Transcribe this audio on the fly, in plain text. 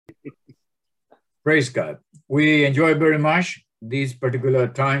Praise God. We enjoy very much this particular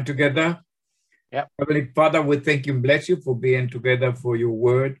time together. Yep. Heavenly Father, we thank you and bless you for being together for your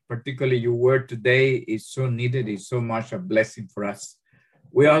word. Particularly your word today is so needed, is so much a blessing for us.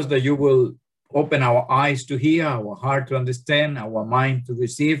 We ask that you will open our eyes to hear, our heart to understand, our mind to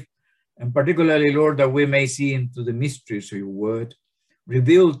receive, and particularly, Lord, that we may see into the mysteries of your word.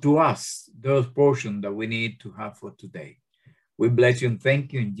 Reveal to us those portions that we need to have for today. We bless you and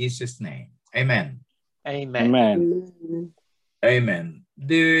thank you in Jesus' name. Amen. Amen. Amen. Amen.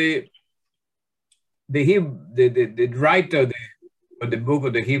 The writer of the book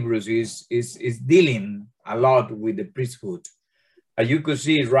of the Hebrews is dealing a lot with the priesthood. As you could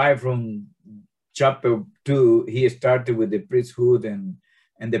see right from chapter 2, he started with the priesthood and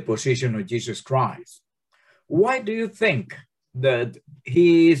the position of Jesus Christ. Why do you think that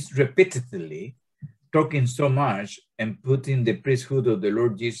he is repeatedly talking so much and putting the priesthood of the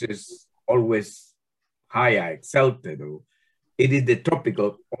Lord Jesus always higher, exalted? Or it is the topic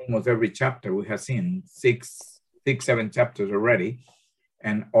of almost every chapter. We have seen six, 7 chapters already,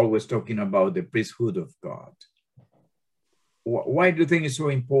 and always talking about the priesthood of God. Why do you think it's so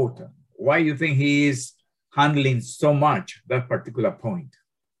important? Why do you think he is handling so much that particular point?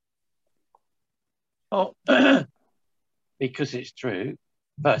 Oh, because it's true,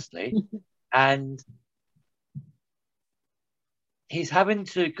 firstly, and he's having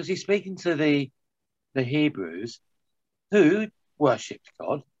to, because he's speaking to the Hebrews who worshipped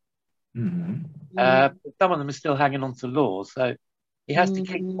God. Mm-hmm. Some of them are still hanging on to laws, so he has to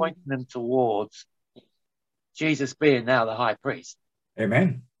keep pointing them towards Jesus being now the high priest.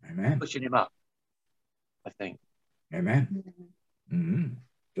 Amen. Amen. Pushing him up, I think. Amen. Mm-hmm.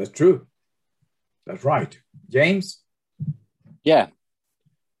 That's true. That's right. James? Yeah.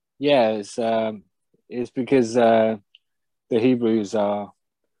 It's because the Hebrews are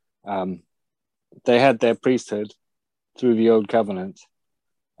they had their priesthood through the old covenant,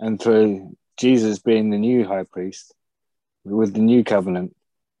 and through Jesus being the new high priest with the new covenant,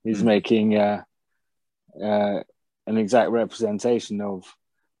 he's making an exact representation of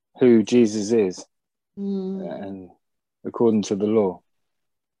who Jesus is, and according to the law.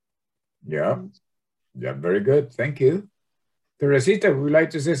 Yeah, very good. Thank you. Teresita, would you like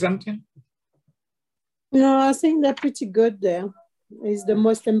to say something? No, I think they're pretty good there. He's the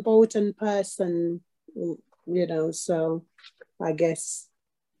most important person, so I guess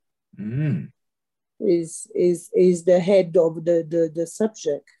is the head of the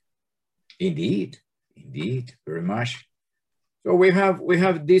subject. Indeed, very much. So we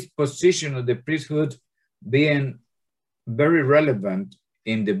have this position of the priesthood being very relevant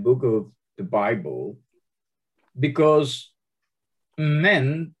in the book of the Bible, because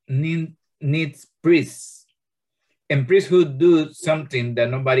men needs priests, and priesthood do something that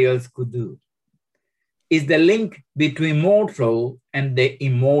nobody else could do. It's the link between mortal and the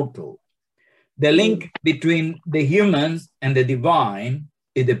immortal. The link between the humans and the divine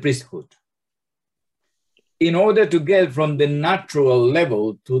is the priesthood. In order to get from the natural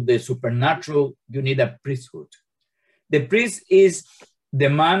level to the supernatural, you need a priesthood. The priest is the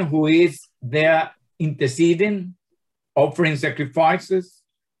man who is there interceding, offering sacrifices,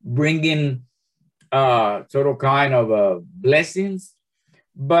 bringing blessings,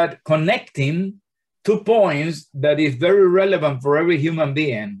 but connecting 2 points that is very relevant for every human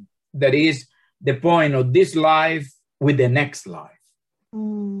being. That is the point of this life with the next life.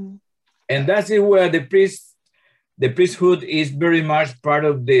 And that's where the priesthood is very much part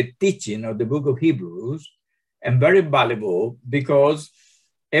of the teaching of the book of Hebrews, and very valuable, because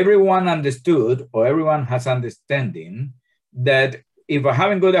everyone understood, or everyone has understanding, that if I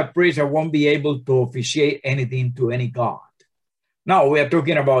haven't got a priest, I won't be able to officiate anything to any God. Now, we are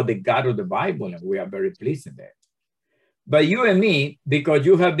talking about the God of the Bible, and we are very pleased in that. But you and me, because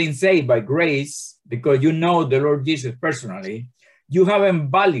you have been saved by grace, because you know the Lord Jesus personally, you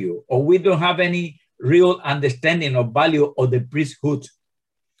haven't value, or we don't have any real understanding of value of the priesthood.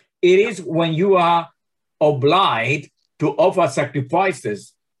 It is when you are obliged to offer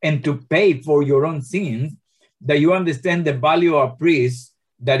sacrifices and to pay for your own sins that you understand the value of a priest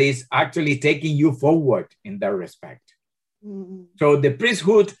that is actually taking you forward in that respect. So the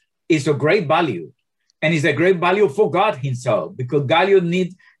priesthood is a great value, and it's a great value for God himself, because God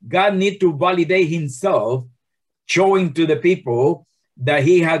need to validate himself, showing to the people that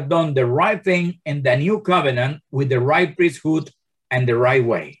he has done the right thing in the new covenant with the right priesthood and the right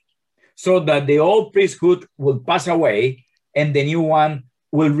way, so that the old priesthood will pass away and the new one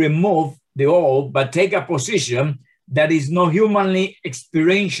will remove the old, but take a position that is not humanly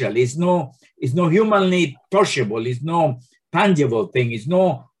experiential, it's no humanly touchable, it's no tangible thing, it's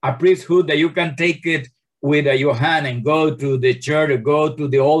no a priesthood that you can take it with your hand and go to the church or go to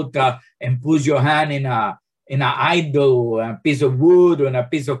the altar and put your hand in an idol, a piece of wood or a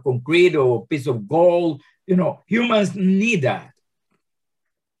piece of concrete or a piece of gold. You know, humans need that.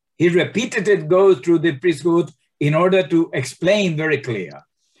 He repeated it, goes through the priesthood in order to explain very clear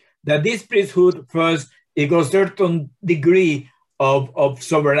that this priesthood first, it goes a certain degree of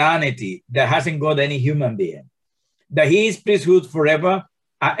sovereignty that hasn't got any human being. That he is priesthood forever,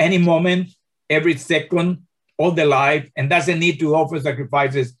 at any moment, every second, all the life, and doesn't need to offer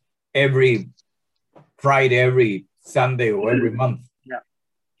sacrifices every Friday, every Sunday, or every month. Yeah.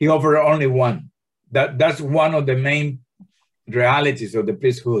 He offered only one. That's one of the main realities of the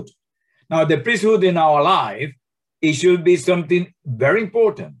priesthood. Now, the priesthood in our life, it should be something very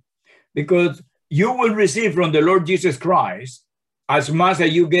important, because you will receive from the Lord Jesus Christ as much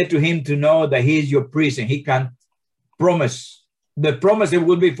as you get to him to know that he is your priest and he can promise. The promises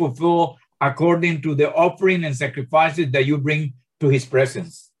will be fulfilled according to the offering and sacrifices that you bring to his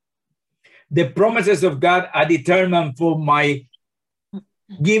presence. The promises of God are determined for my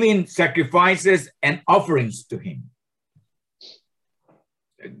giving sacrifices and offerings to him.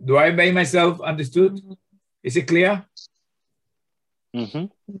 Do I make myself understood? Is it clear?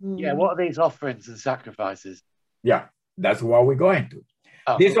 Mm-hmm. Yeah, what are these offerings and sacrifices? Yeah, that's what we're going to.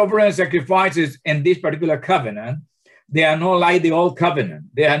 Oh, These offerings and sacrifices in this particular covenant, they are not like the old covenant.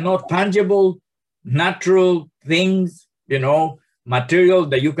 They are not tangible, natural things, you know, material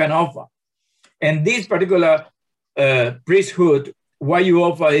that you can offer. And this particular priesthood, what you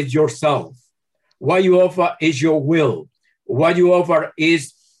offer is yourself. What you offer is your will. What you offer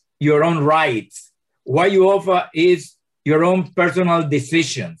is your own rights. What you offer is your own personal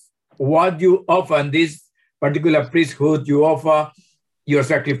decisions. What you offer in this particular priesthood, you offer your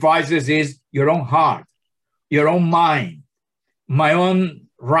sacrifices is your own heart, your own mind, my own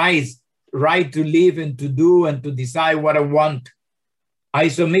right to live and to do and to decide what I want. I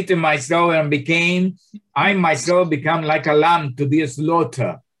submitted myself and I myself become like a lamb to be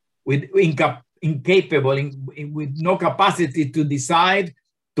slaughtered, incapable, with no capacity to decide,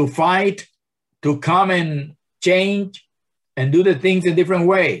 to fight, to come and change and do the things a different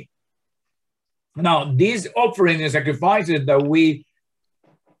way. Now, these offerings and sacrifices that we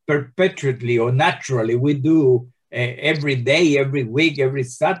perpetually or naturally we do every day, every week, every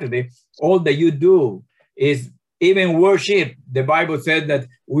Saturday, all that you do is even worship. The Bible said that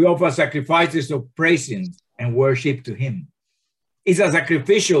we offer sacrifices of praising and worship to him. It's a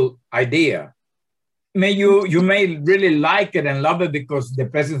sacrificial idea. You may really like it and love it because the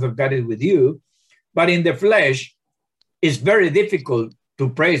presence of God is with you, but in the flesh, it's very difficult to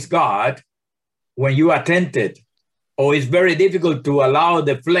praise God when you are tempted, or it's very difficult to allow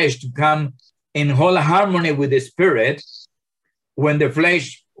the flesh to come in whole harmony with the spirit when the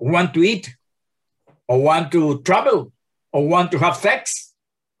flesh want to eat or want to travel or want to have sex.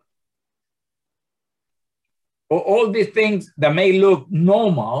 Or all these things that may look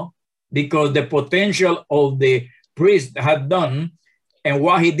normal because the potential of the priest had done and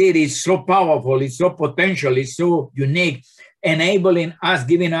what he did is so powerful, it's so potential, it's so unique, enabling us,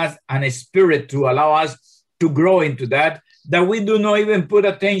 giving us a spirit to allow us to grow into that we do not even put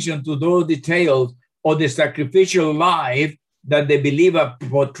attention to those details of the sacrificial life that the believer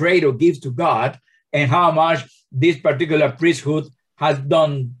portrayed or gives to God, and how much this particular priesthood has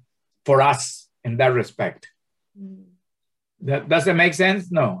done for us in that respect. That doesn't make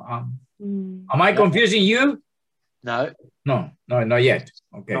sense? No. Am I confusing you? No. No, not yet.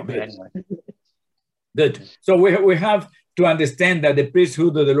 Okay. Not me anyway. Good. So we have to understand that the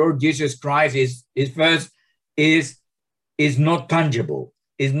priesthood of the Lord Jesus Christ is not tangible,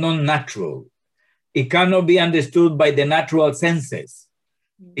 is not natural. It cannot be understood by the natural senses.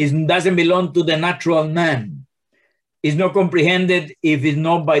 It doesn't belong to the natural man. It's not comprehended if it's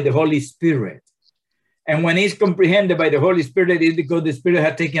not by the Holy Spirit. And when it's comprehended by the Holy Spirit, it's because the Spirit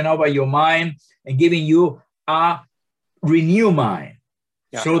has taken over your mind and giving you a renewed mind,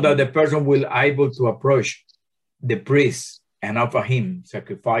 so that the person will be able to approach the priest and offer him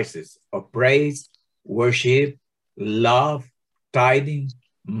sacrifices of praise, worship, love, tithing,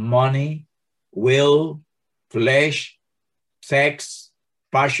 money, will, flesh, sex,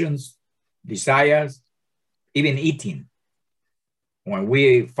 passions, desires, even eating. When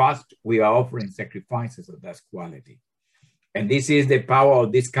we fast, we are offering sacrifices of that quality. And this is the power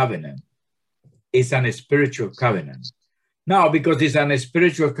of this covenant. It's an spiritual covenant. Now, because it's an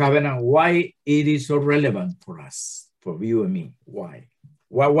spiritual covenant, why it is so relevant for us, for you and me? Why?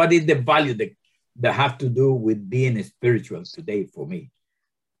 What is the value that have to do with being spiritual today for me?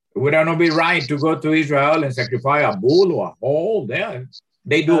 Would it not be right to go to Israel and sacrifice a bull or a whole there?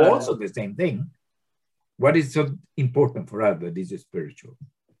 They do also the same thing. What is so important for us that this is spiritual?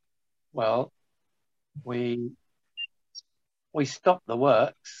 Well, we stop the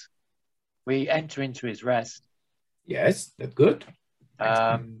works. We enter into his rest. Yes, that's good.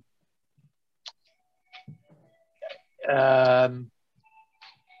 Yeah,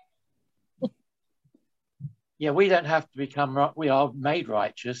 we don't have to become, we are made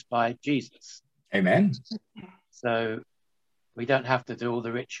righteous by Jesus. Amen. So we don't have to do all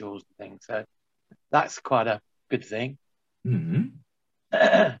the rituals and things. So that's quite a good thing. Mm-hmm.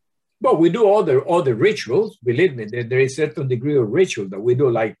 But we do all the rituals. Believe me, there is a certain degree of ritual that we do,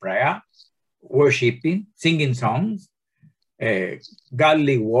 like prayer, worshiping, singing songs,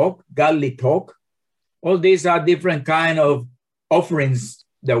 godly walk, godly talk. All these are different kind of offerings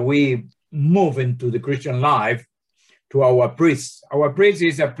that we move into the Christian life to our priest. Our priest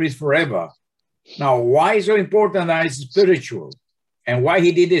is a priest forever. Now, why is so important that it's spiritual? And why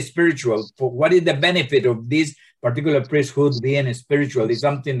he did it spiritual? What is the benefit of this particular priesthood being spiritual? It's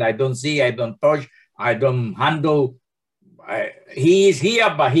something that I don't see, I don't touch, I don't handle. He is here,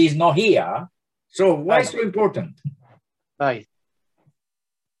 but he's not here. So why is so important? Faith.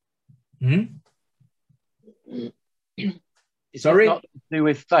 It's Sorry? not to do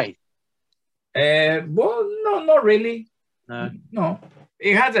with faith. Well, no, not really. No.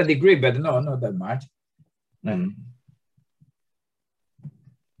 It has a degree, but no, not that much.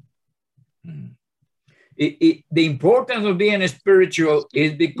 The importance of being spiritual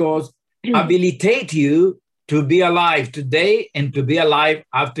is because habilitate you to be alive today and to be alive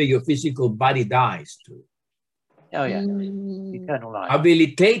after your physical body dies too. Oh yeah, eternal life.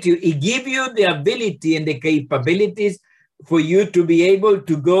 Habilitate you. It gives you the ability and the capabilities for you to be able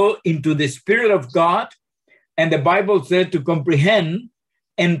to go into the Spirit of God. And the Bible said to comprehend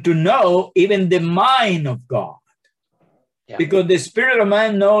and to know even the mind of God. Yeah. Because the spirit of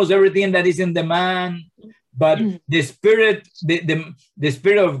man knows everything that is in the man, but the spirit, the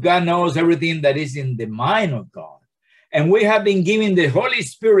Spirit of God knows everything that is in the mind of God. And we have been given the Holy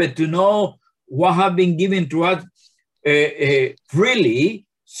Spirit to know what has been given to us freely,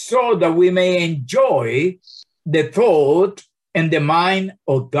 so that we may enjoy the thought and the mind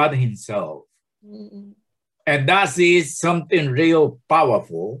of God himself. And that is something real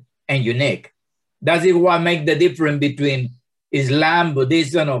powerful and unique. That is what makes the difference between Islam,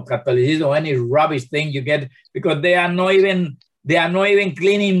 Buddhism, or Catholicism, or any rubbish thing you get, because they are not even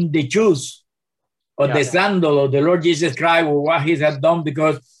cleaning the shoes or the sandal of the Lord Jesus Christ, or what he has done,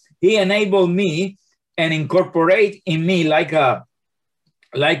 because he enabled me and incorporate in me like a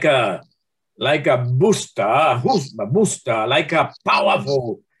booster, like a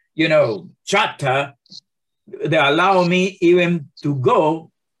powerful, charter that allow me even to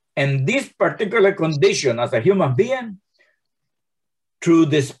go in this particular condition as a human being through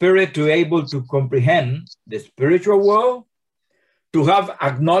the Spirit, to able to comprehend the spiritual world, to have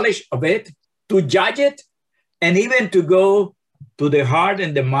acknowledge of it, to judge it, and even to go to the heart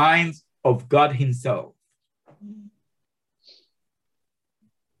and the minds of God himself.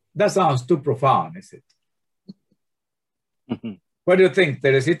 That sounds too profound, is it? What do you think,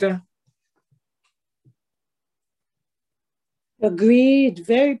 Teresita? Agreed.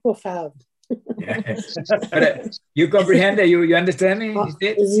 Very profound. Yes. But, you comprehend that? You understand me?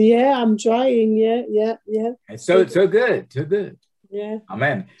 Yeah, I'm trying. Yeah. So good. Yeah.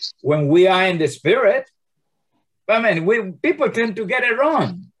 Amen. When we are in the Spirit, people tend to get it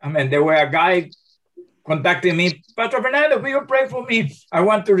wrong. There were a guy contacting me, Pastor Fernando, will you pray for me? I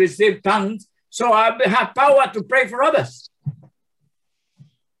want to receive tongues, so I have power to pray for others.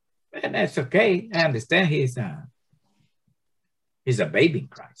 And that's okay. I understand he's a baby in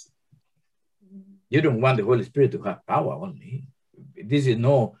Christ. You don't want the Holy Spirit to have power only. This is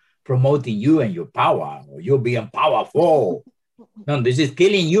no promoting you and your power, or you being powerful. No, this is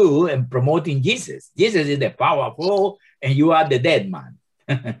killing you and promoting Jesus. Jesus is the powerful, and you are the dead man.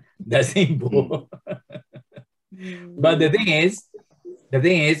 That's simple. But the thing is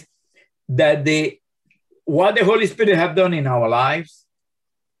that what the Holy Spirit have done in our lives,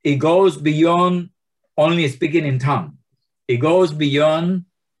 it goes beyond only speaking in tongues. It goes beyond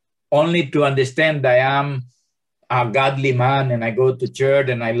only to understand that I am a godly man and I go to church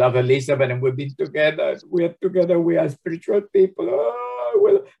and I love Elizabeth and we've been together. We are together. We are spiritual people.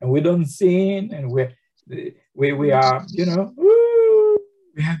 And we don't sin, and we are, we are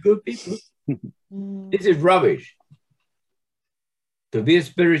good people. This is rubbish. To be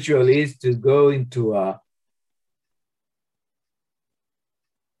spiritual is to go into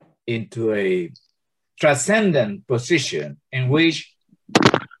a transcendent position in which,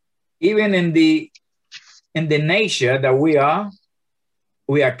 even in the nature that we are,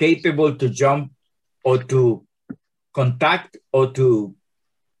 we are capable to jump or to contact or to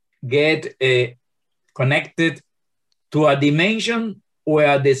get connected to a dimension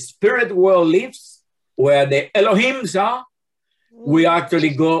where the spirit world lives, where the Elohims are. We actually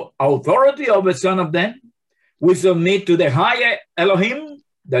go authority over some of them. We submit to the higher Elohim,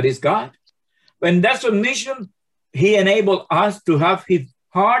 that is God. When that submission, he enabled us to have his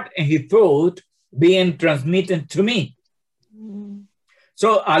heart and his thought being transmitted to me.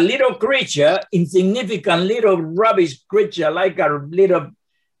 So a little creature, insignificant little rubbish creature, like a little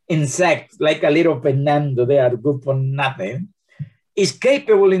insect, like a little Fernando, they are good for nothing, is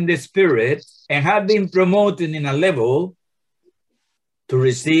capable in the spirit and have been promoted in a level to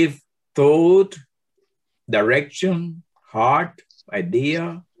receive thought, direction, heart,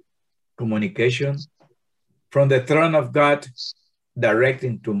 idea, communication from the throne of God direct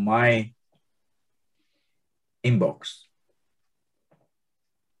into my inbox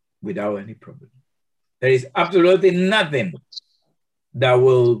without any problem. There is absolutely nothing that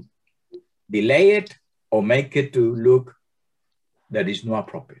will delay it or make it to look that is not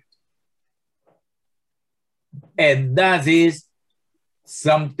appropriate. And that is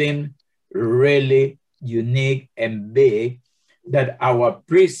something really unique and big that our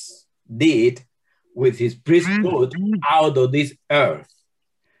priest did with his priesthood out of this earth.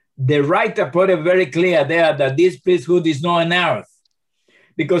 The writer put it very clear there that this priesthood is not on earth.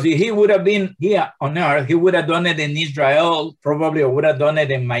 Because if he would have been here on earth, he would have done it in Israel, probably, or would have done it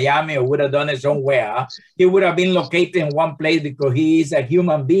in Miami, or would have done it somewhere. He would have been located in one place because he is a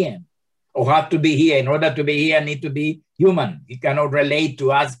human being, or have to be here. In order to be here, need to be human. He cannot relate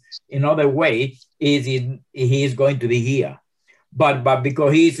to us in other way. He is going to be here. But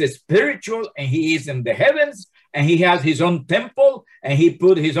because he is spiritual and he is in the heavens and he has his own temple and he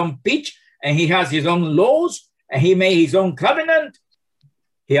put his own pitch and he has his own laws and he made his own covenant,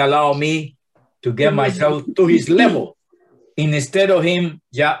 he allowed me to get myself to his level instead of him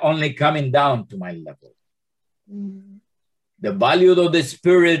just only coming down to my level. The value of the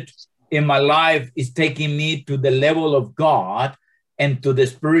spirit in my life is taking me to the level of God and to the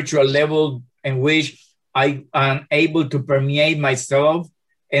spiritual level in which I am able to permeate myself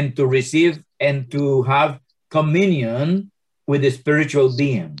and to receive and to have communion with the spiritual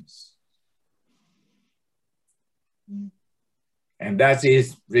beings. And that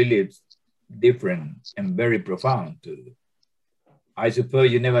is really different and very profound too. I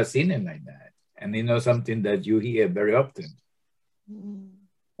suppose you never seen it like that. And you know something that you hear very often.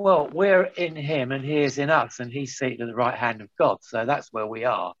 Well, we're in him and he is in us and he's seated at the right hand of God. So that's where we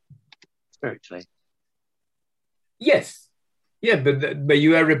are spiritually. Yes. Yeah, but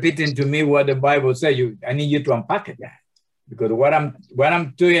you are repeating to me what the Bible says. I need you to unpack that. Because what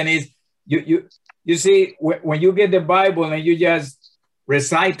I'm doing is you see, when you get the Bible and you just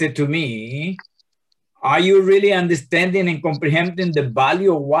recite it to me, are you really understanding and comprehending the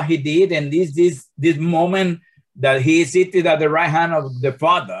value of what he did? And this moment that he is seated at the right hand of the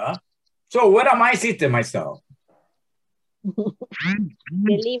Father. So what am I seated myself?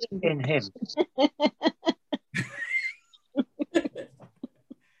 Believing in him.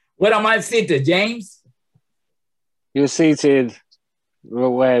 What am I seated, James? You're seated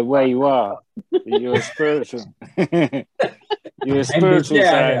where you are. You're spiritual. Your spiritual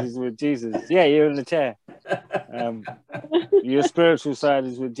side is with Jesus. Yeah, you're in the chair. Your spiritual side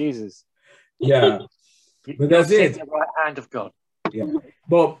is with Jesus. Yeah. But that's it. The right hand of God. Yeah.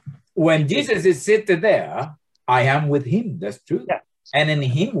 But when Jesus is sitting there, I am with him. That's true. Yeah. And in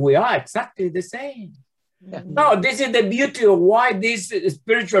him, we are exactly the same. Yeah. No, this is the beauty of why this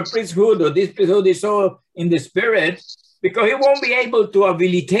spiritual priesthood or this priesthood is so in the spirit, because he won't be able to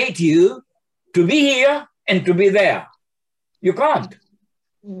habilitate you to be here and to be there. You can't.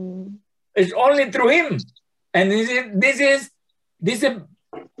 It's only through him. And this is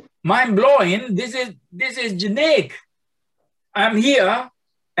mind-blowing. This is unique. I'm here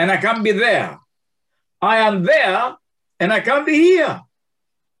and I can't be there. I am there and I can't be here.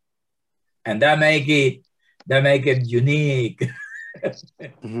 And that make it unique.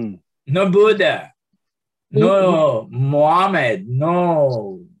 No Buddha, no Muhammad,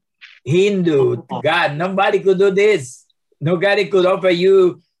 no Hindu, God. Nobody could do this. Nobody could offer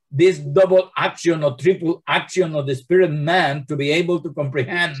you this double action or triple action of the spirit man to be able to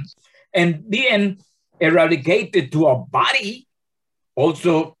comprehend and being eradicated to a body.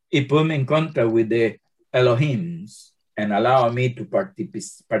 Also, it put me in contact with the Elohims and allow me to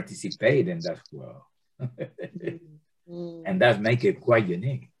participate in that world. And that make it quite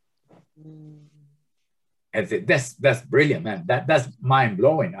unique. That's brilliant, man. That's mind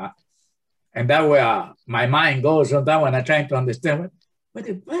blowing. And that way my mind goes sometimes when I'm trying to understand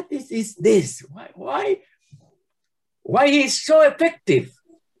what is this? Why he's so effective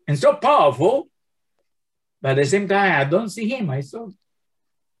and so powerful, but at the same time, I don't see him. I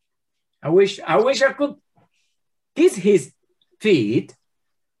wish I could kiss his feet.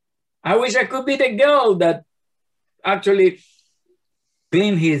 I wish I could be the girl that actually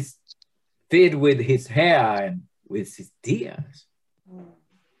clean his feet with his hair and with his tears.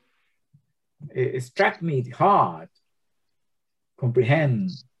 It struck me hard,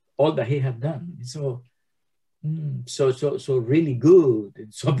 comprehend all that he had done. So really good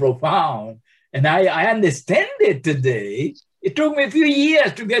and so profound. And I understand it today. It took me a few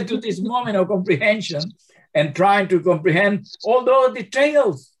years to get to this moment of comprehension and trying to comprehend all those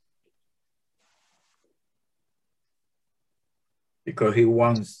details. Because he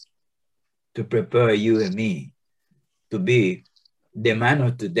wants to prepare you and me to be the man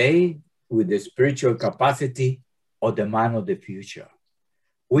of today with the spiritual capacity of the man of the future.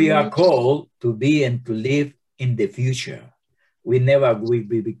 We are called to be and to live in the future. We never will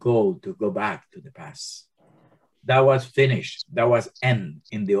be called to go back to the past. That was finished. That was end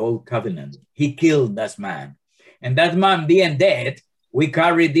in the old covenant. He killed that man. And that man being dead, we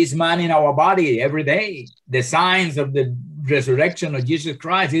carry this man in our body every day. The signs of the resurrection of Jesus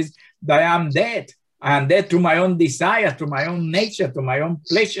Christ is that I am dead. I am dead to my own desires, to my own nature, to my own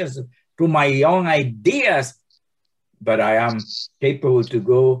pleasures, to my own ideas. But I am capable to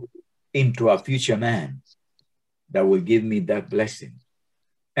go into a future man that will give me that blessing.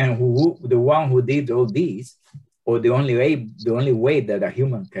 And the one who did all these, or the only way that a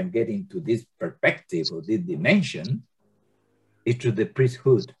human can get into this perspective or this dimension is through the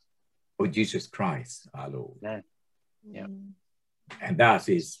priesthood of Jesus Christ, our Lord. Yeah. And that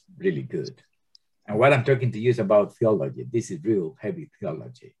is really good. And what I'm talking to you is about theology. This is real heavy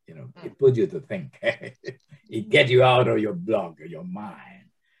theology. You know, it puts you to think. It gets you out of your block or your mind.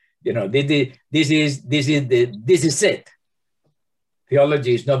 You know, this is it.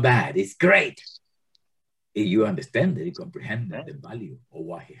 Theology is not bad. It's great. If you understand it, you comprehend the value of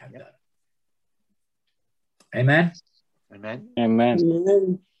what he had done. Amen. Amen.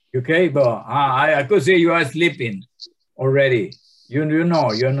 Amen. Okay, but I could say you are sleeping already. You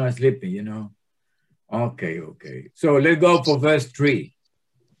know, you're not sleeping, you know. Okay. So let's go for verse 3,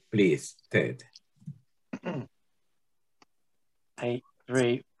 please, Ted.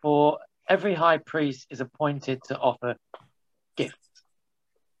 8:3. For every high priest is appointed to offer gifts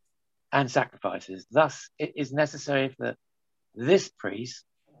and sacrifices. Thus, it is necessary for this priest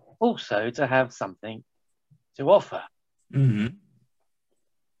also to have something to offer. Mm-hmm.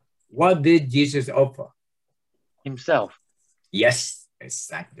 What did Jesus offer? Himself. Yes,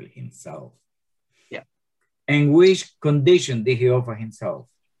 exactly, himself. Yeah. And which condition did he offer himself?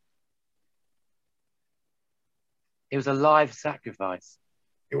 It was a live sacrifice.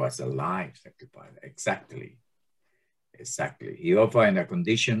 It was a live sacrifice, exactly. He offered in a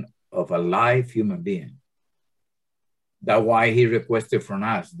condition of a live human being. That's why he requested from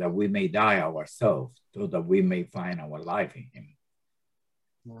us that we may die ourselves so that we may find our life in him.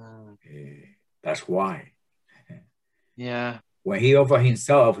 Wow. That's why. Yeah. When he offered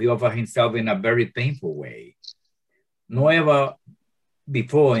himself in a very painful way. No ever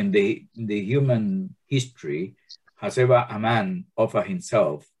before in the human history has ever a man offered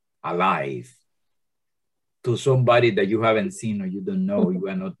himself alive to somebody that you haven't seen or you don't know, you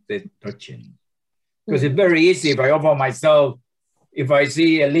are not touching. Because it's very easy if I offer myself, if I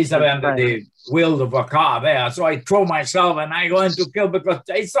see Elizabeth under the wheel of a car there, so I throw myself and I go into kill because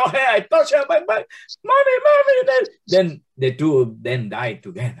I saw her, I touched her, mommy, then the two then die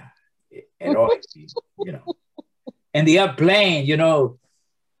together, heroically, you know. And the airplane,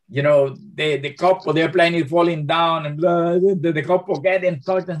 the couple, the airplane is falling down and blah, the couple get in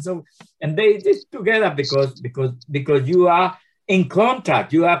touch and they just together because you are in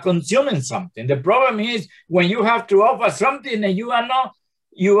contact, you are consuming something. The problem is when you have to offer something and you are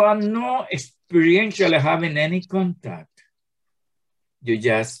not experientially having any contact. You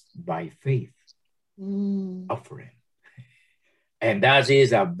just by faith offering. And that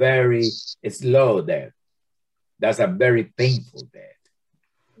is a very slow death. That's a very painful death.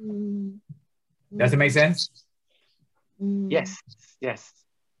 Does it make sense? Yes.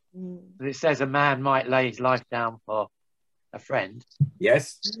 But it says a man might lay his life down for a friend.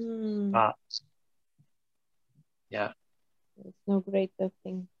 Yes. But yeah. There's no greater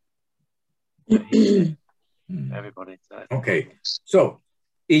thing. Everybody. So. Okay. So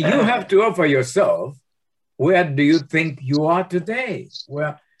if you have to offer yourself, where do you think you are today?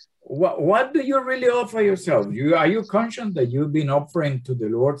 Well, what do you really offer yourself? Are you conscious that you've been offering to the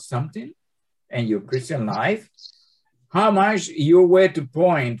Lord something in your Christian life? how much you were to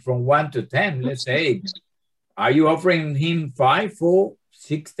point from 1 to 10, let's say, are you offering him 5, 4,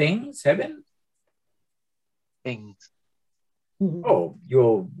 6 things, 7? Things. Oh,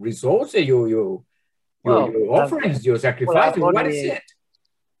 your resources, your offerings, your sacrifices, what is it?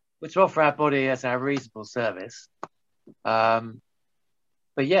 We're to offer our body as our reasonable service. But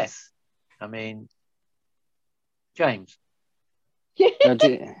yes, I mean, James. Come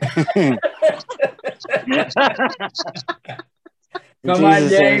on,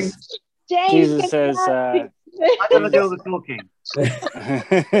 James. Jesus says, I never do all the talking.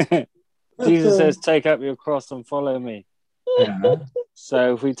 Jesus says, take up your cross and follow me. Uh-huh.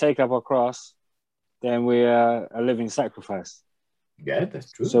 So if we take up our cross, then we are a living sacrifice. Yeah,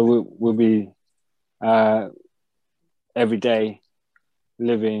 that's true. So we'll be every day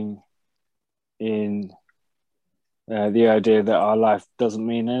living in the idea that our life doesn't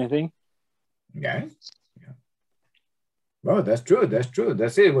mean anything. Yeah. Well, that's true. That's true.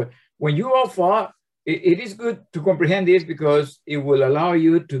 That's it. When you offer, it is good to comprehend this because it will allow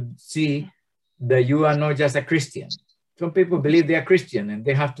you to see that you are not just a Christian. Some people believe they are Christian and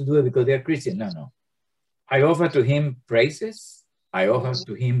they have to do it because they are Christian. No. I offer to him praises. I offer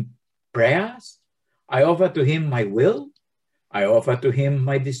to him prayers. I offer to him my will. I offer to him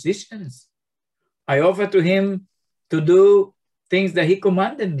my decisions. I offer to him to do things that he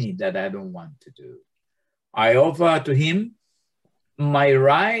commanded me that I don't want to do. I offer to him my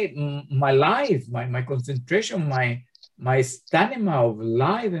life, my concentration, my stamina of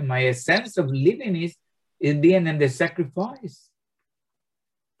life, and my essence of living is being in the sacrifice.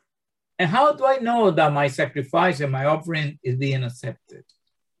 And how do I know that my sacrifice and my offering is being accepted?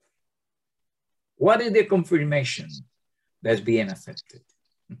 What is the confirmation that's being accepted?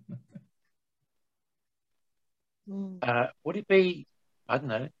 Would it be, I don't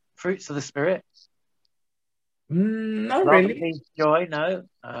know, fruits of the Spirit? Not Love, really. peace, joy, no.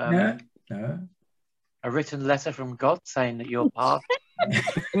 No. A written letter from God saying that you're passed.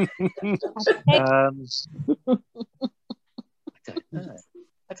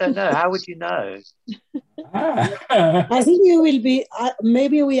 I don't know. How would you know? I think you will be,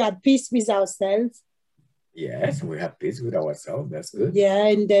 maybe we are at peace with ourselves. Yes, we have peace with ourselves. That's good. Yeah,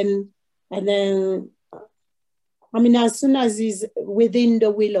 and then, I mean, as soon as it's within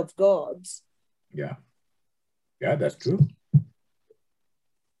the will of God. Yeah, that's true.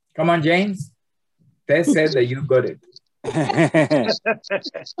 Come on, James. Tess said that you got it.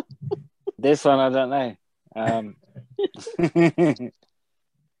 This one, I don't know.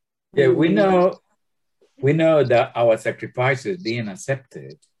 Yeah, we know that our sacrifices being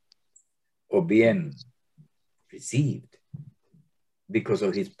accepted or being received because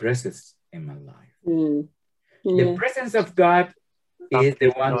of his presence in my life. The presence of God is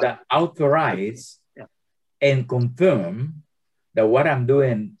the one that authorizes and confirm that what I'm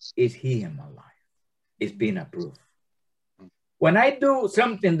doing is he in my life. It's being approved. When I do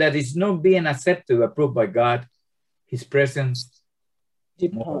something that is not being accepted or approved by God, his presence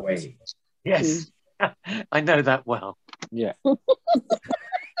moves away. Yes, I know that well. Yeah.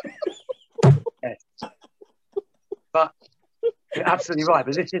 Yes. But you're absolutely right.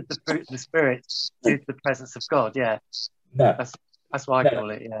 But this is the fruit of the Spirit, is the presence of God. Yeah. No. That's what I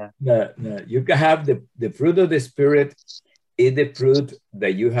call it. Yeah. No. You can have the fruit of the Spirit is the fruit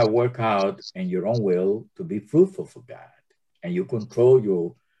that you have worked out in your own will to be fruitful for God. And you control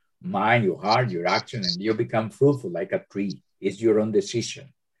your mind, your heart, your action, and you become fruitful like a tree. It's your own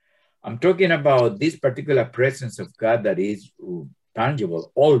decision. I'm talking about this particular presence of God that is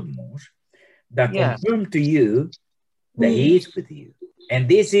tangible almost, that confirms to you that he is with you. And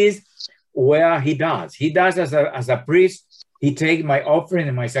this is where he does. He does as a priest, he takes my offering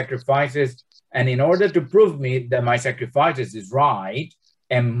and my sacrifices, and in order to prove me that my sacrifices is right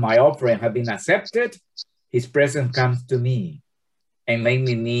and my offering have been accepted, his presence comes to me and make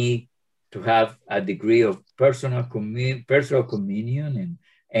me to have a degree of personal communion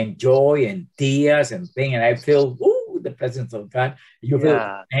and joy and tears and pain. And I feel, the presence of God. You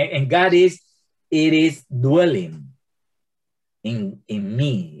feel, and God it is dwelling in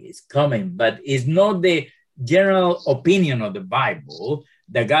me. It's coming, but it's not the general opinion of the Bible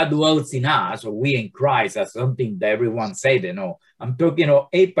that God dwells in us or we in Christ as something that everyone said. No, I'm talking of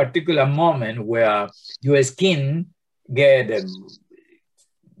a particular moment where your skin get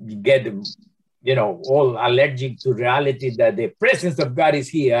all allergic to reality that the presence of God is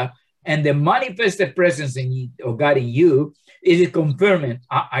here, and the manifested presence of God in you is confirming,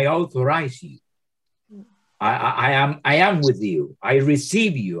 I authorize you. I am with you. I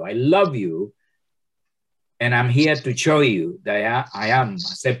receive you. I love you. And I'm here to show you that I am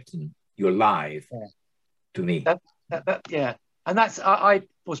accepting your life to me. Yeah. And that's, I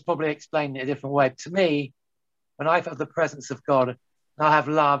was probably explaining it a different way. To me, when I have the presence of God, I have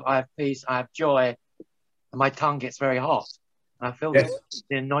love, I have peace, I have joy, and my tongue gets very hot. And I feel Yes.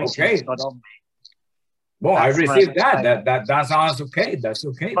 the anointing Okay. of God on me. Well, I That's the way received that. explain it. That sounds okay. That's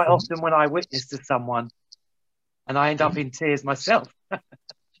okay. Quite for me. often when I witness to someone and I end up in tears myself,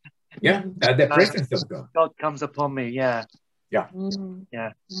 Yeah, that's the presence of God. God comes upon me. Yeah. Yeah.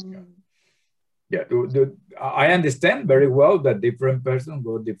 Yeah. Yeah, I understand very well that different persons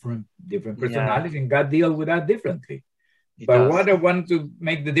go different personalities, and God deals with that differently. But what I want to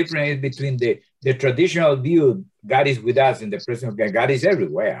make the difference is between the traditional view, God is with us in the presence of God. God is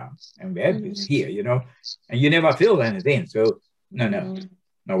everywhere, and is here, you know, and you never feel anything. So no,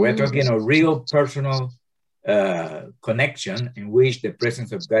 we're talking a real personal connection in which the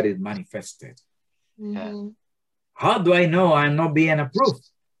presence of God is manifested. How do I know I'm not being approved?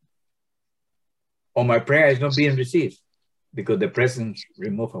 Or my prayer is not being received? Because the presence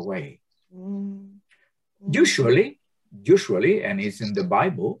remove away. Usually, and it's in the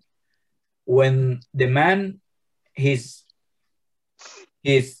Bible, when the man, his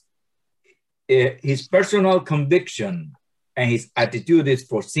personal conviction and his attitude is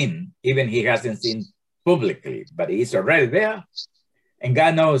for sin, even he hasn't sinned publicly, but he's already there, and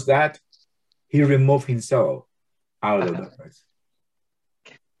God knows that, he removed himself out of the person.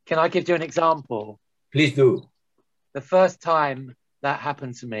 Can I give you an example? Please do. The first time that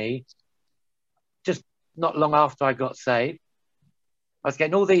happened to me, just not long after I got saved, I was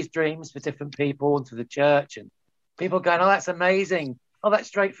getting all these dreams for different people and to the church, and people going, "Oh, that's amazing. Oh, that's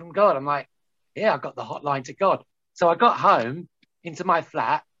straight from God." I'm like, "Yeah, I got the hotline to God." So I got home into my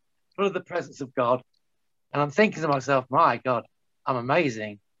flat, full of the presence of God, and I'm thinking to myself, "My God, I'm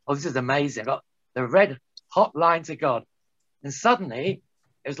amazing. Oh, this is amazing. I got the red hotline to God." And suddenly,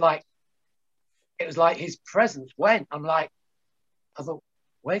 it was like his presence went. I thought,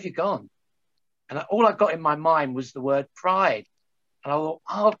 "Where have you gone?" And all I got in my mind was the word pride. And I thought,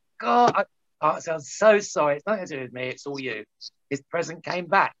 "Oh God, I'm so sorry. It's nothing to do with me. It's all you." His presence came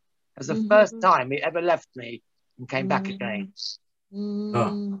back. It was the first time he ever left me and came back again.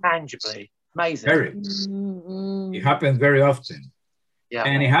 Tangibly. Amazing. Very. It happens very often. Yeah.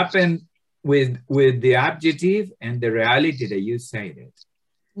 And it happened with the adjective and the reality that you said it.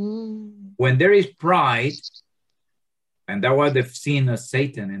 When there is pride, and that was the sin of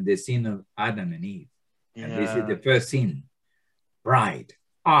Satan and the sin of Adam and Eve. And this is the first sin. Pride.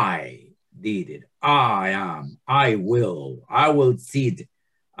 I did it. I am. I will sit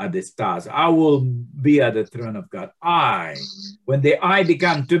at the stars. I will be at the throne of God. When the I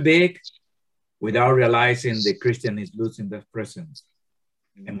become too big, without realizing the Christian is losing that presence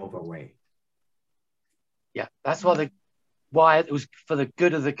and move away. Yeah, that's why it was for the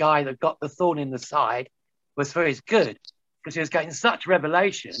good of the guy that got the thorn in the side, was for his good, because he was getting such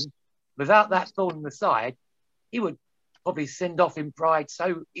revelation. Without that thorn in the side, he would probably send off in pride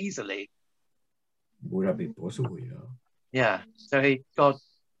so easily. Would that be possible, you know? Yeah, so God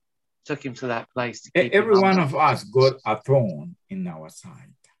took him to that place. To keep Every him one of us got a thorn in our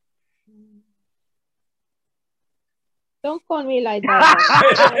side. Don't call me like that.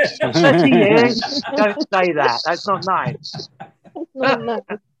 Don't say that. That's not nice. That's not nice.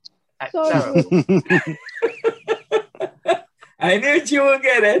 That's Sorry. I knew you would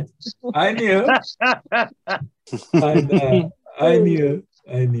get it. I knew.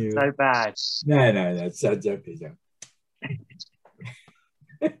 I knew. So bad. No, that's such a joke.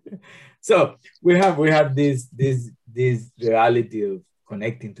 So we have this reality of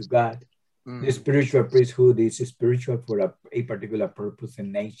connecting to God. The spiritual priesthood is spiritual for a particular purpose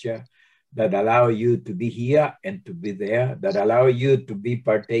and nature that allow you to be here and to be there, that allow you to be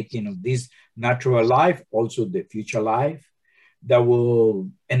partaking of this natural life, also the future life, that will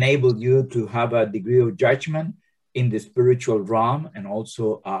enable you to have a degree of judgment in the spiritual realm and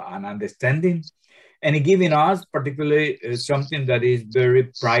also an understanding. And giving us particularly something that is very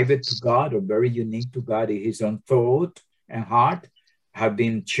private to God or very unique to God, his own thought and heart have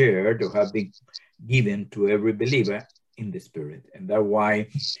been shared or have been given to every believer in the spirit. And that's why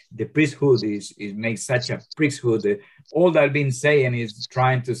the priesthood is makes such a priesthood. All that I've been saying is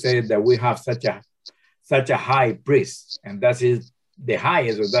trying to say that we have such a high priest, and that is the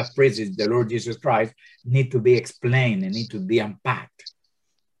highest of that priest is the Lord Jesus Christ, need to be explained and need to be unpacked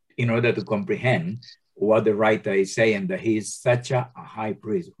in order to comprehend what the writer is saying, that he is such a high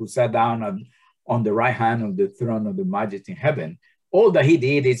priest who sat down on the right hand of the throne of the majesty in heaven. All that he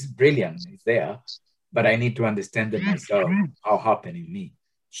did is brilliant, it's there, but I need to understand it myself, how happened in me.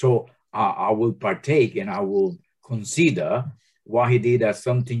 So I will partake and I will consider what he did as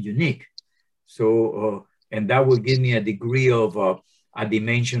something unique. So And that will give me a degree of a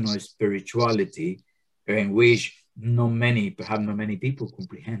dimension of spirituality in which perhaps not many people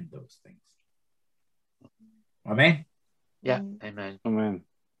comprehend those things. Amen? Yeah, amen. Amen.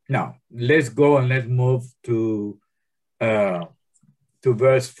 Now, let's go and let's move to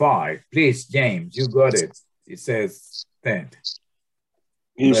verse 5. Please, James, you got it. It says that.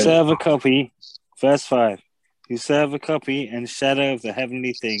 You serve a copy, verse 5. You serve a copy and shadow of the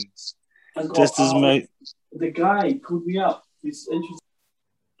heavenly things. Just as the guy pulled me up. It's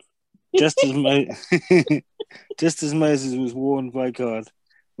interesting. Just as Moses was warned by God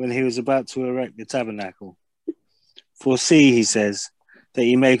when he was about to erect the tabernacle. For see, he says, that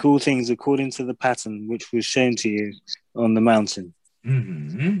you make all things according to the pattern which was shown to you on the mountain.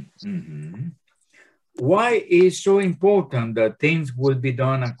 Why is so important that things will be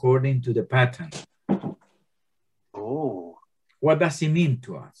done according to the pattern? Oh, What does it mean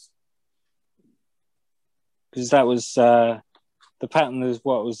to us? Because that was the pattern is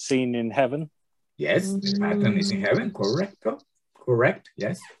what was seen in heaven. Yes, the pattern is in heaven, correct? Correct,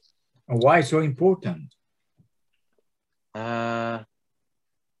 yes. And why so important? That's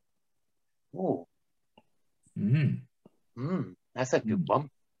a good one.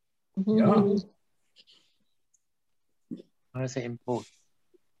 Yeah. Why is it important?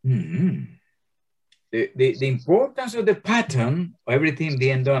 The importance of the pattern, everything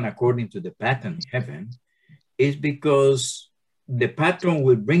being done according to the pattern in heaven, is because the pattern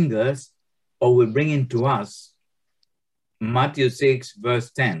will bring us or will bring into us Matthew 6, verse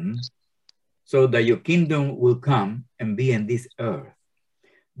 10, so that your kingdom will come and be in this earth.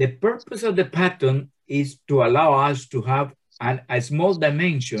 The purpose of the pattern is to allow us to have a small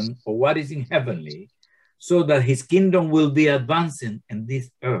dimension of what is in heavenly, so that his kingdom will be advancing in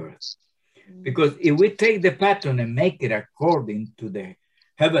this earth. Because if we take the pattern and make it according to the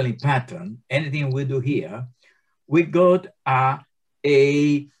heavenly pattern, anything we do here, we got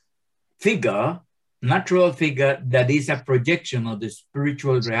a figure, natural figure that is a projection of the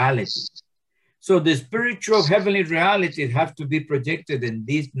spiritual reality. So the spiritual heavenly realities have to be projected in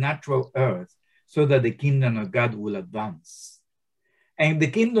this natural earth so that the kingdom of God will advance. And the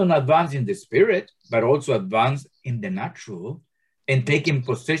kingdom advance in the spirit, but also advance in the natural and taking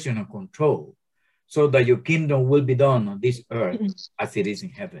possession and control so that your kingdom will be done on this earth as it is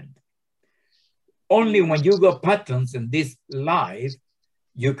in heaven. Only when you got patterns in this life,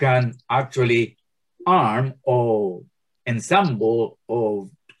 you can actually arm or ensemble or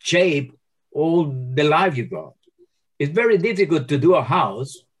shape all the life you got. It's very difficult to do a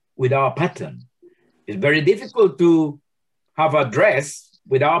house without a pattern. It's very difficult to have a dress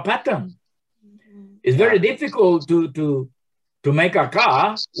without a pattern. It's very difficult to make a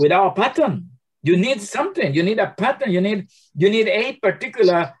car without a pattern. You need something. You need a pattern. You need a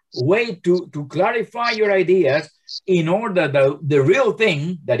particular way to clarify your ideas in order that the real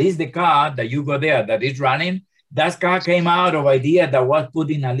thing that is the car that you got there that is running, that car came out of idea that was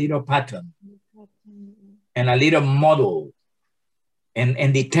put in a little pattern and a little model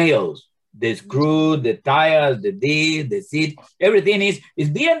and details. The screw, the tires, the disc, the seat, everything is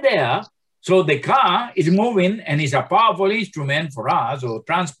being there. So the car is moving and is a powerful instrument for us or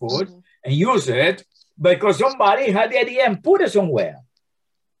transport and use it because somebody had the idea and put it somewhere.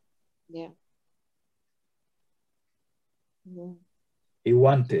 Yeah. He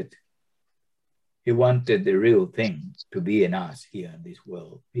wanted the real thing to be in us here in this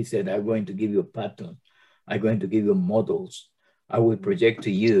world. He said, I'm going to give you a pattern. I'm going to give you models. I will project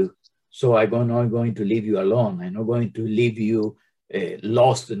to you. So I'm not going to leave you alone. I'm not going to leave you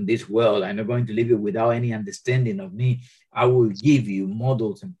lost in this world. I'm not going to leave you without any understanding of me. I will give you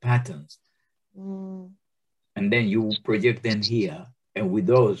models and patterns. And then you will project them here. And with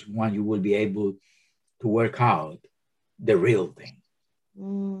those, you will be able to work out the real thing.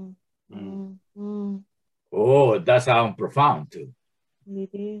 Oh, that sounds profound too. It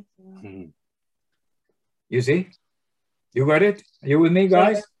is. You see? You got it? Are you with me,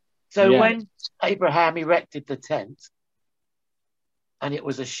 guys? So when Abraham erected the tent, and it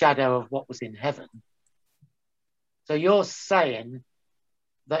was a shadow of what was in heaven, so you're saying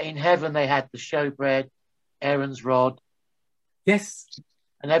that in heaven they had the showbread, Aaron's rod, yes,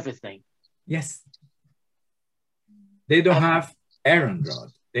 and everything. Yes. They don't have Aaron's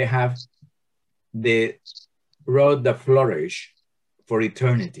rod. They have the rod that flourish for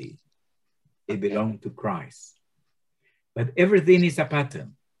eternity. It belonged to Christ. But everything is a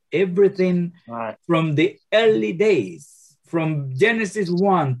pattern. Everything from the early days, from Genesis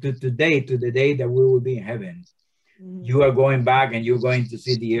 1 to today, to the day that we will be in heaven, you are going back and you're going to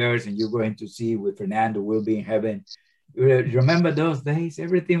see the earth and you're going to see with Fernando will be in heaven. Remember those days?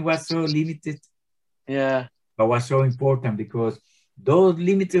 Everything was so limited. Yeah. But what's so important, because those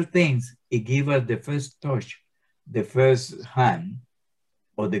limited things, it gives us the first touch, the first hand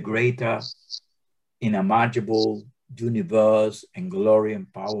of the greater, unimaginable universe and glory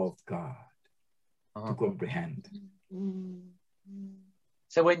and power of God to comprehend.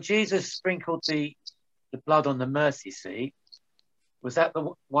 So when Jesus sprinkled the blood on the mercy seat, was that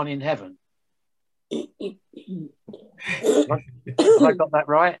the one in heaven? Have I got that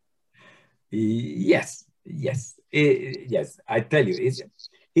right? Yes. Yes, I tell you,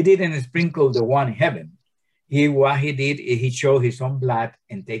 he didn't sprinkle the one in heaven. What he did is he showed his own blood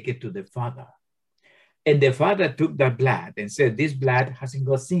and take it to the Father. And the Father took that blood and said, this blood hasn't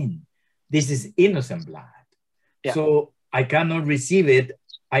got sin. This is innocent blood. Yeah. So I cannot receive it.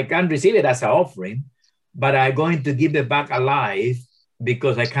 I can't receive it as an offering, but I'm going to give it back alive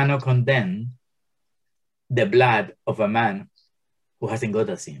because I cannot condemn the blood of a man who hasn't got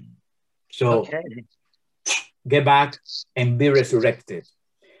a sin. So get back and be resurrected.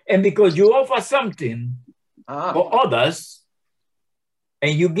 And because you offer something for others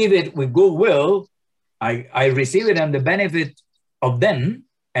and you give it with goodwill, I receive it and the benefit of them,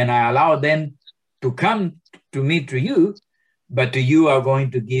 and I allow them to come to me through you, but to you are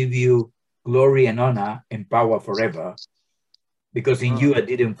going to give you glory and honor and power forever, because in you I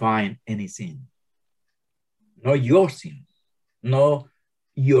didn't find any sin. No your sin, no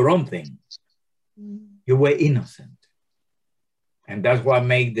your own thing. You were innocent. And that's what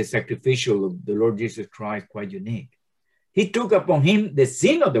made the sacrificial of the Lord Jesus Christ quite unique. He took upon him the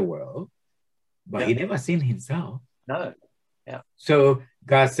sin of the world, but he never sinned himself. No. Yeah. So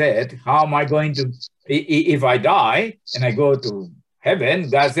God said, how am I going to, if I die and I go to heaven,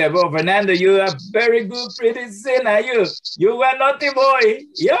 God said, well, Fernando, you are very good, pretty sinner. You were naughty boy.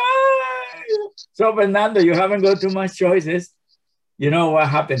 Yeah. So Fernando, you haven't got too much choices. You know what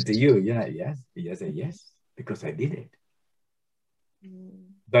happened to you? You know, yes. You say yes, because I did it.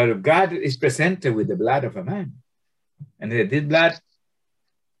 But God is presented with the blood of a man. And this blood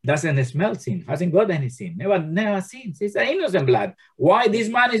doesn't smell sin, hasn't got any sin, never sins. It's an innocent blood. Why this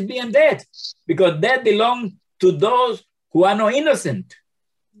man is being dead? Because death belongs to those who are not innocent.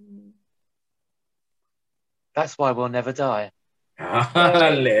 That's why we'll never die.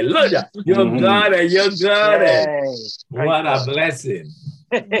 Hallelujah. You got it. What a blessing.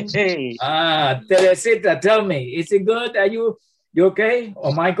 Teresita, tell me, is it good? Are you okay?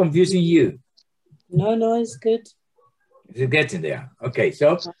 Or am I confusing you? No, it's good. It's getting there. Okay,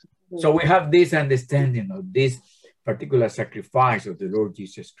 so we have this understanding of this particular sacrifice of the Lord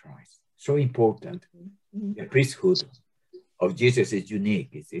Jesus Christ. So important. The priesthood of Jesus is unique.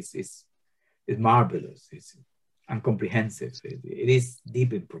 It's marvelous. It's incomprehensible. It is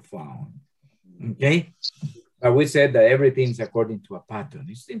deep and profound. Okay? But we said that everything's according to a pattern.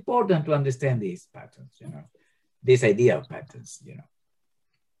 It's important to understand these patterns, this idea of patterns,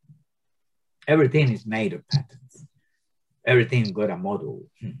 Everything is made of patterns. Everything got a model.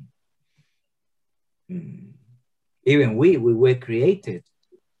 Even we were created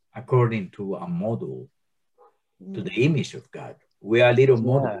according to a model, to the image of God. We are little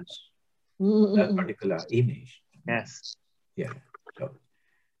models, that particular image. Yes. Yeah.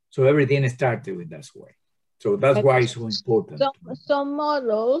 So everything started with that way. So that's why it's so important. Some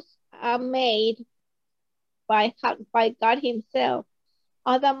models are made by God himself.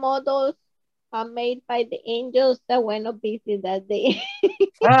 Other models are made by the angels that were not busy that day.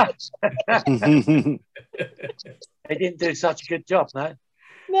 They didn't do such a good job, no?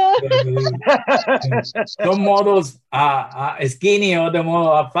 No. Some models are skinny, other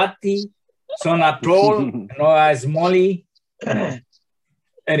models are fatty, some are tall, and are smallie.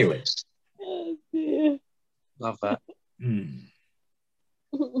 Anyway. Love that.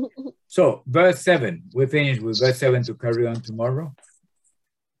 So, verse 7. We finish with verse 7 to carry on tomorrow.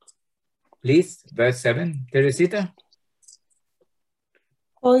 Please, verse 7. Teresita?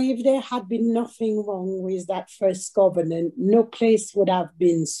 Or if there had been nothing wrong with that first covenant, no place would have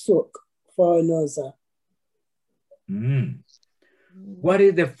been sought for another. What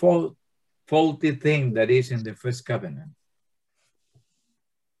is the faulty thing that is in the first covenant?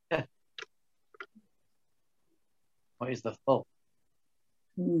 What is the fault?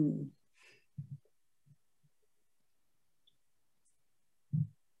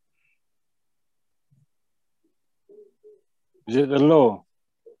 Is it the law?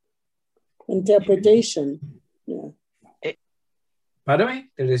 Interpretation. Yeah. Pardon me,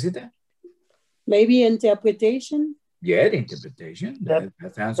 Teresita? Maybe interpretation? Yeah, the interpretation. That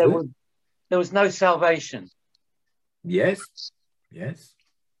sounds good. There was no salvation. Yes. There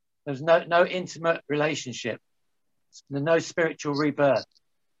was no intimate relationship. No spiritual rebirth.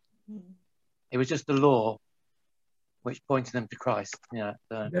 It was just the law which pointed them to Christ. Yeah.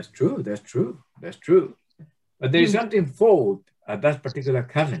 So. That's true. That's true. That's true. But there is something fault at that particular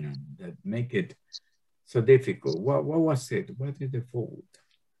covenant that make it so difficult. What was it? What is the fault?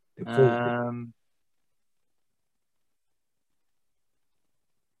 The fault.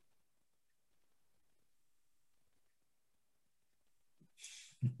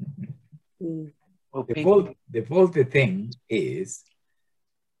 Well, the faulty thing is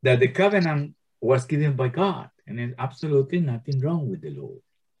that the covenant was given by God, and there's absolutely nothing wrong with the law.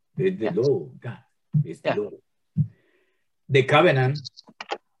 The law of God is the law. The covenant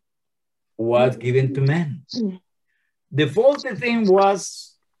was given to men. The faulty thing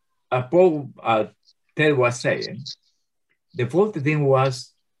was, Ted was saying, the faulty thing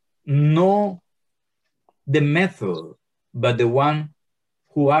was not the method, but the one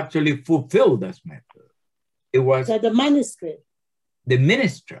who actually fulfilled that method. It was the manuscript. The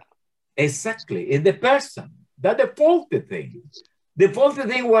minister. Exactly. It's the person. That's the faulty thing. The faulty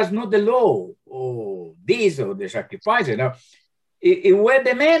thing was not the law or this or the sacrifice. You know, it were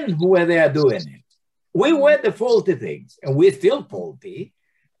the men who were there doing it. We were the faulty things, and we're still faulty.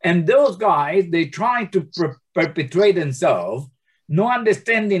 And those guys, they try to perpetuate themselves, not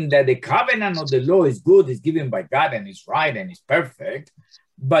understanding that the covenant of the law is good, is given by God, and it's right, and it's perfect.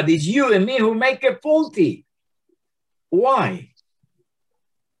 But it's you and me who make it faulty. Why?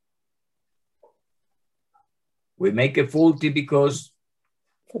 We make it faulty because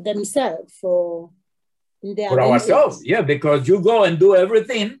for themselves, for ourselves. Yeah, because you go and do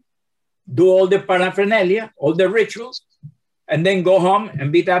everything, do all the paraphernalia, all the rituals, and then go home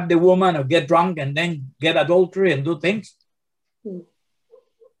and beat up the woman or get drunk and then get adultery and do things.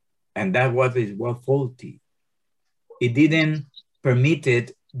 And that was faulty. It didn't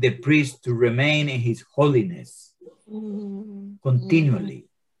permitted the priest to remain in his holiness continually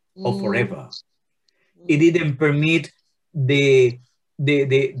or forever. It didn't permit the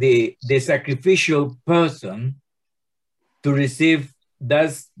sacrificial person to receive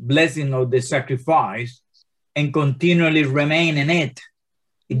that blessing of the sacrifice and continually remain in it.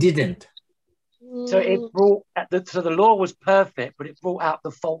 It didn't. So it brought so the law was perfect, but it brought out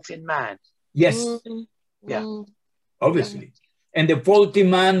the fault in man. Yes. Yeah. Obviously. And the faulty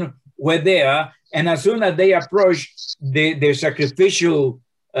man were there, and as soon as they approached the sacrificial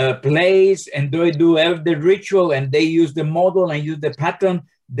place and they do the ritual and they use the model and use the pattern,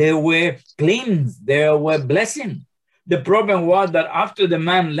 they were cleansed, they were blessing. The problem was that after the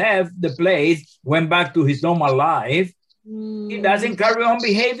man left the place, went back to his normal life, he doesn't carry on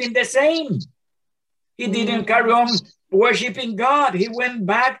behaving the same. He didn't carry on worshiping God. He went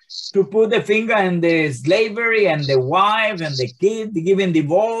back to put the finger in the slavery and the wife and the kid, giving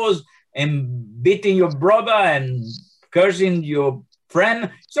divorce and beating your brother and cursing your friend.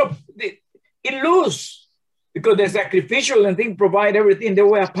 So it lose because the sacrificial and thing provide everything. They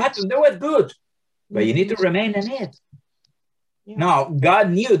were a pattern. They were good, but you need to remain in it. Yeah. Now, God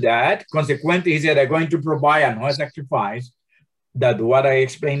knew that. Consequently, he said, I'm going to provide another sacrifice, that what I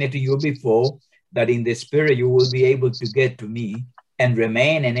explained it to you before, that in the spirit you will be able to get to me and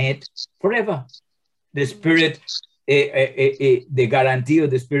remain in it forever. The spirit, the guarantee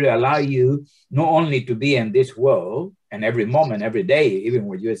of the spirit allow you not only to be in this world and every moment, every day, even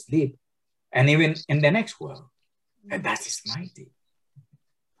when you sleep, and even in the next world. And that is mighty.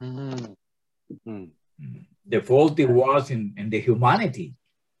 The faulty was in the humanity.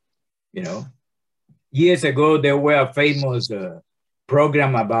 You know, years ago, there were a famous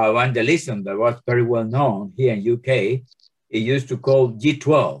program about evangelism that was very well known here in UK. It used to call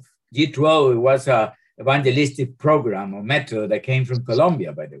G12. G12 was a evangelistic program or method that came from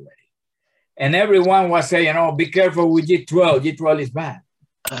Colombia, by the way. And everyone was saying, oh, be careful with G12. G12 is bad.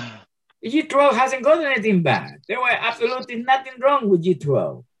 G12 hasn't got anything bad. There were absolutely nothing wrong with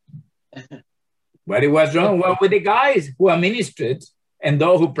G12. What it was wrong with the guys who administered and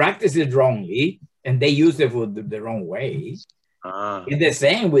those who practice it wrongly and they use it for the wrong way. It's the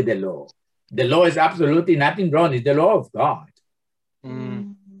same with the law. The law is absolutely nothing wrong. It's the law of God.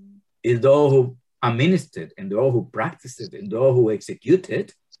 It's those who administered and those who practice it and those who execute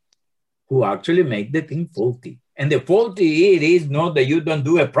it who actually make the thing faulty. And the faulty it is not that you don't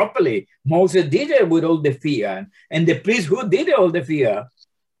do it properly. Moses did it with all the fear, and the priesthood did it all the fear.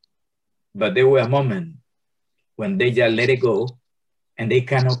 But there were a moment when they just let it go and they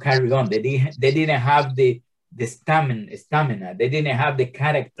cannot carry on. They didn't have the stamina. They didn't have the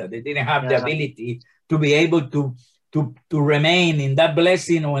character. They didn't have the ability to be able to remain in that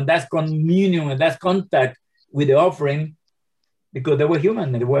blessing or in that communion and that contact with the offering because they were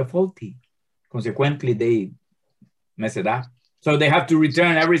human and they were faulty. Consequently, they mess it up. So they have to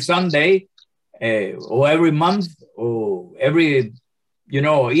return every Sunday or every month, or every,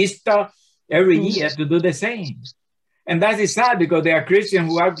 Easter, every year to do the same. And that is sad because there are Christians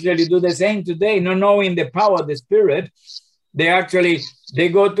who actually do the same today, not knowing the power of the Spirit. They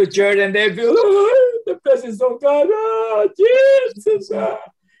go to church and they feel, the presence of God, Jesus,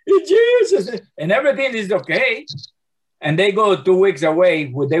 Jesus, and everything is okay. And they go 2 weeks away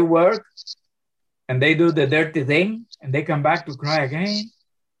with their work and they do the dirty thing and they come back to cry again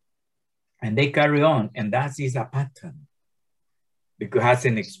and they carry on. And that is a pattern because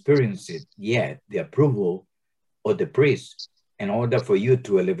hasn't experienced it yet, the approval of the priest, in order for you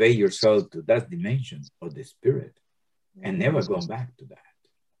to elevate yourself to that dimension of the Spirit and never go back to that.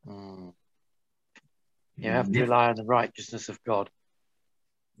 You have to rely on the righteousness of God.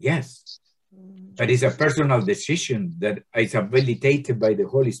 Yes. But it's a personal decision that is habilitated by the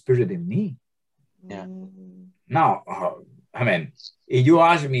Holy Spirit in me. Yeah. Now, if you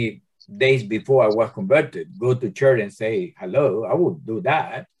ask me days before I was converted, go to church and say hello, I would do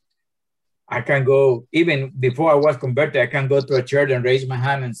that. I can go, even before I was converted, I can go to a church and raise my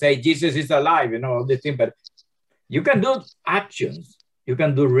hand and say, Jesus is alive, all this thing. But you can do actions, you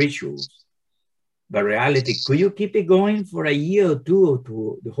can do rituals. But reality, could you keep it going for a year or two or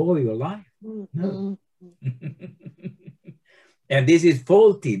to the whole of your life? No. And this is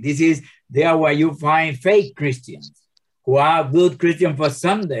faulty. This is there where you find fake Christians who are good Christian for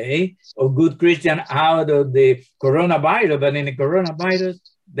Sunday or good Christian out of the coronavirus, but in the coronavirus,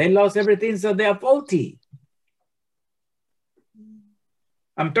 they lost everything, so they are faulty.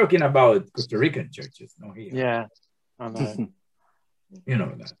 I'm talking about Costa Rican churches, not here. Yeah, I know. You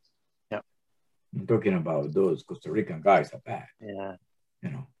know that. Yeah. I'm talking about those Costa Rican guys are bad. Yeah.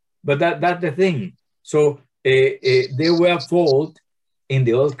 But that's the thing. So they were fault in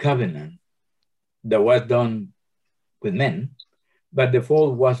the old covenant that was done with men, but the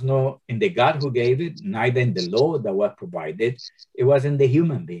fault was not in the God who gave it, neither in the law that was provided. It was in the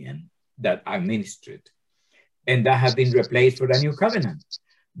human being that administered. And that had been replaced for a new covenant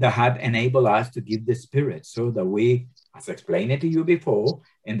that had enabled us to give the Spirit so that we, as I explained it to you before,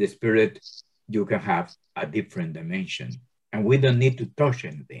 in the Spirit, you can have a different dimension. And we don't need to touch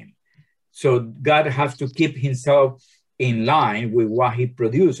anything. So God has to keep himself in line with what he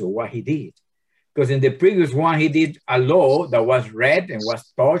produced or what he did. Because in the previous one, he did a law that was read and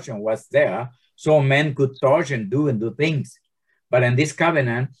was touched and was there, so men could touch and do things. But in this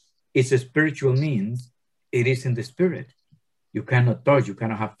covenant, it's a spiritual means. It is in the Spirit. You cannot touch, you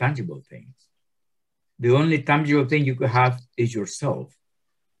cannot have tangible things. The only tangible thing you could have is yourself.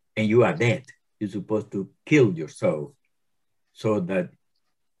 And you are dead. You're supposed to kill yourself so that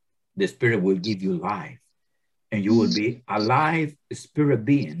the Spirit will give you life. And you will be a live spirit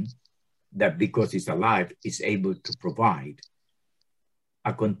being that, because it's alive, is able to provide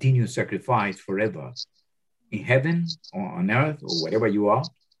a continuous sacrifice forever in heaven or on earth or wherever you are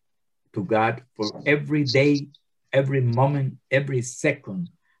to God for every day, every moment, every second,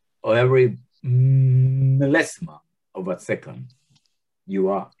 or every millesima of a second you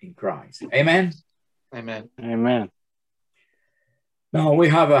are in Christ. Amen? Amen. Amen. Now we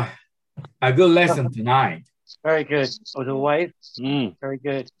have a good lesson tonight. Very good. As always. Very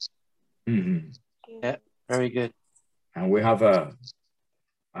good. Mm-hmm. Yeah, very good. And we have a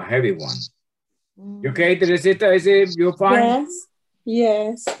heavy one. You okay, Teresita? Is it you fine?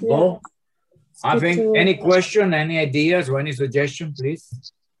 Yes. Well, I think to... any question, any ideas, or any suggestion,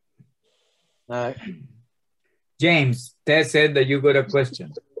 please? No. James, Ted said that you got a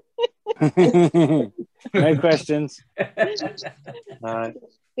question. No questions. No.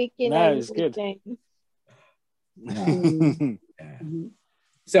 Speaking No, it's good. Yeah.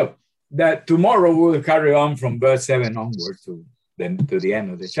 So that tomorrow we'll carry on from verse 7 onwards to the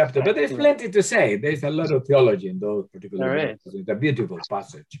end of the chapter. But there's plenty to say. There's a lot of theology in those particular verses. It's a beautiful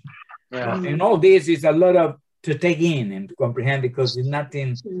passage. Yeah. And all this is a lot of to take in and to comprehend, because it's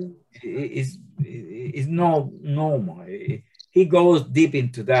nothing is no normal. He goes deep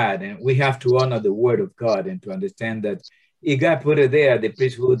into that, and we have to honor the word of God and to understand that if God put it there, the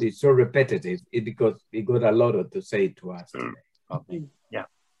priesthood is so repetitive, because it got a lot to say to us today. Okay. Yeah.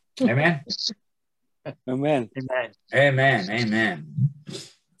 Amen. Amen. Amen. Amen. Amen.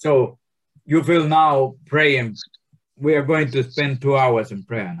 So you feel now praying. We are going to spend 2 hours in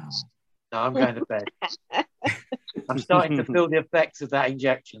prayer now. No, I'm going to bed. I'm starting to feel the effects of that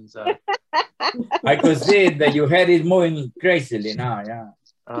injection. So I could see that your head is moving crazily now.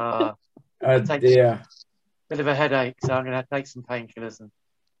 Yeah. Dear. Bit of a headache, so I'm going to take some painkillers and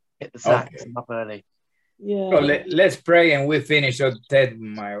hit the sacks and up early. Yeah. So let's pray and we finish. So Ted,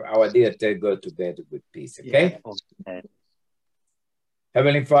 our dear Ted, go to bed with peace. Okay. Yeah,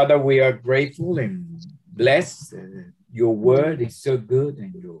 Heavenly Father, we are grateful and blessed. Your word is so good,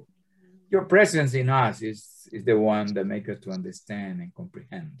 and your presence in us is the one that makes us to understand and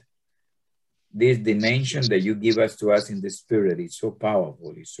comprehend. This dimension that you give us to us in the spirit is so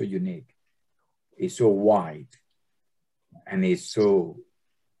powerful, it's so unique, it's so wide, and it's so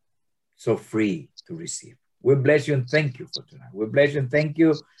free to receive. We bless you and thank you for tonight. We bless you and thank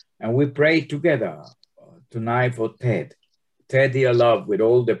you, and we pray together tonight for Ted. Ted, dear love, with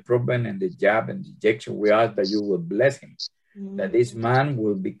all the problem and the jab and the injection, we ask that you will bless him, that this man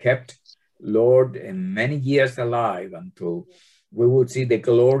will be kept, Lord, in many years alive until we will see the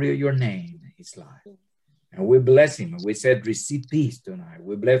glory of your name in his life. And we bless him. We said, receive peace tonight.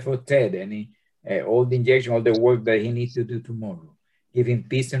 We bless for Ted, all the injection, all the work that he needs to do tomorrow. Give him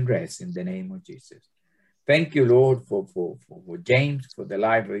peace and rest in the name of Jesus. Thank you, Lord, for James, for the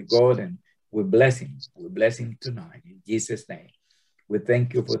life of God, and we bless him. We bless him tonight in Jesus' name. We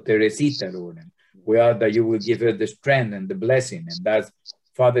thank you for Teresita, Lord, and we ask that you will give her the strength and the blessing, and that's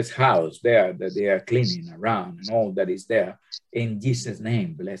Father's house there that they are cleaning around and all that is there. In Jesus'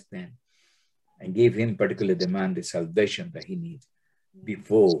 name, bless them and give him particularly the man the salvation that he needs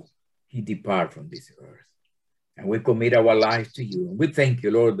before he depart from this earth. And we commit our lives to you. And we thank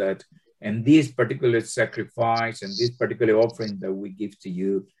you, Lord, that in this particular sacrifice and this particular offering that we give to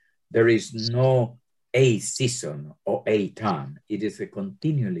you, there is no a season or a time. It is a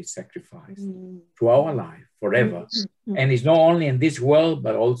continually sacrifice to our life forever. And it's not only in this world,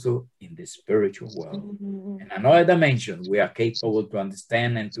 but also in the spiritual world. In another dimension, we are capable to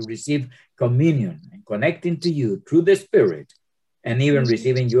understand and to receive communion and connecting to you through the Spirit, and even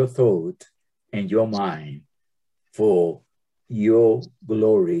receiving your thought and your mind for your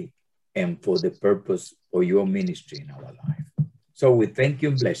glory and for the purpose of your ministry in our life. So we thank you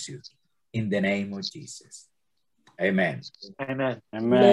and bless you in the name of Jesus. Amen. Amen. Amen.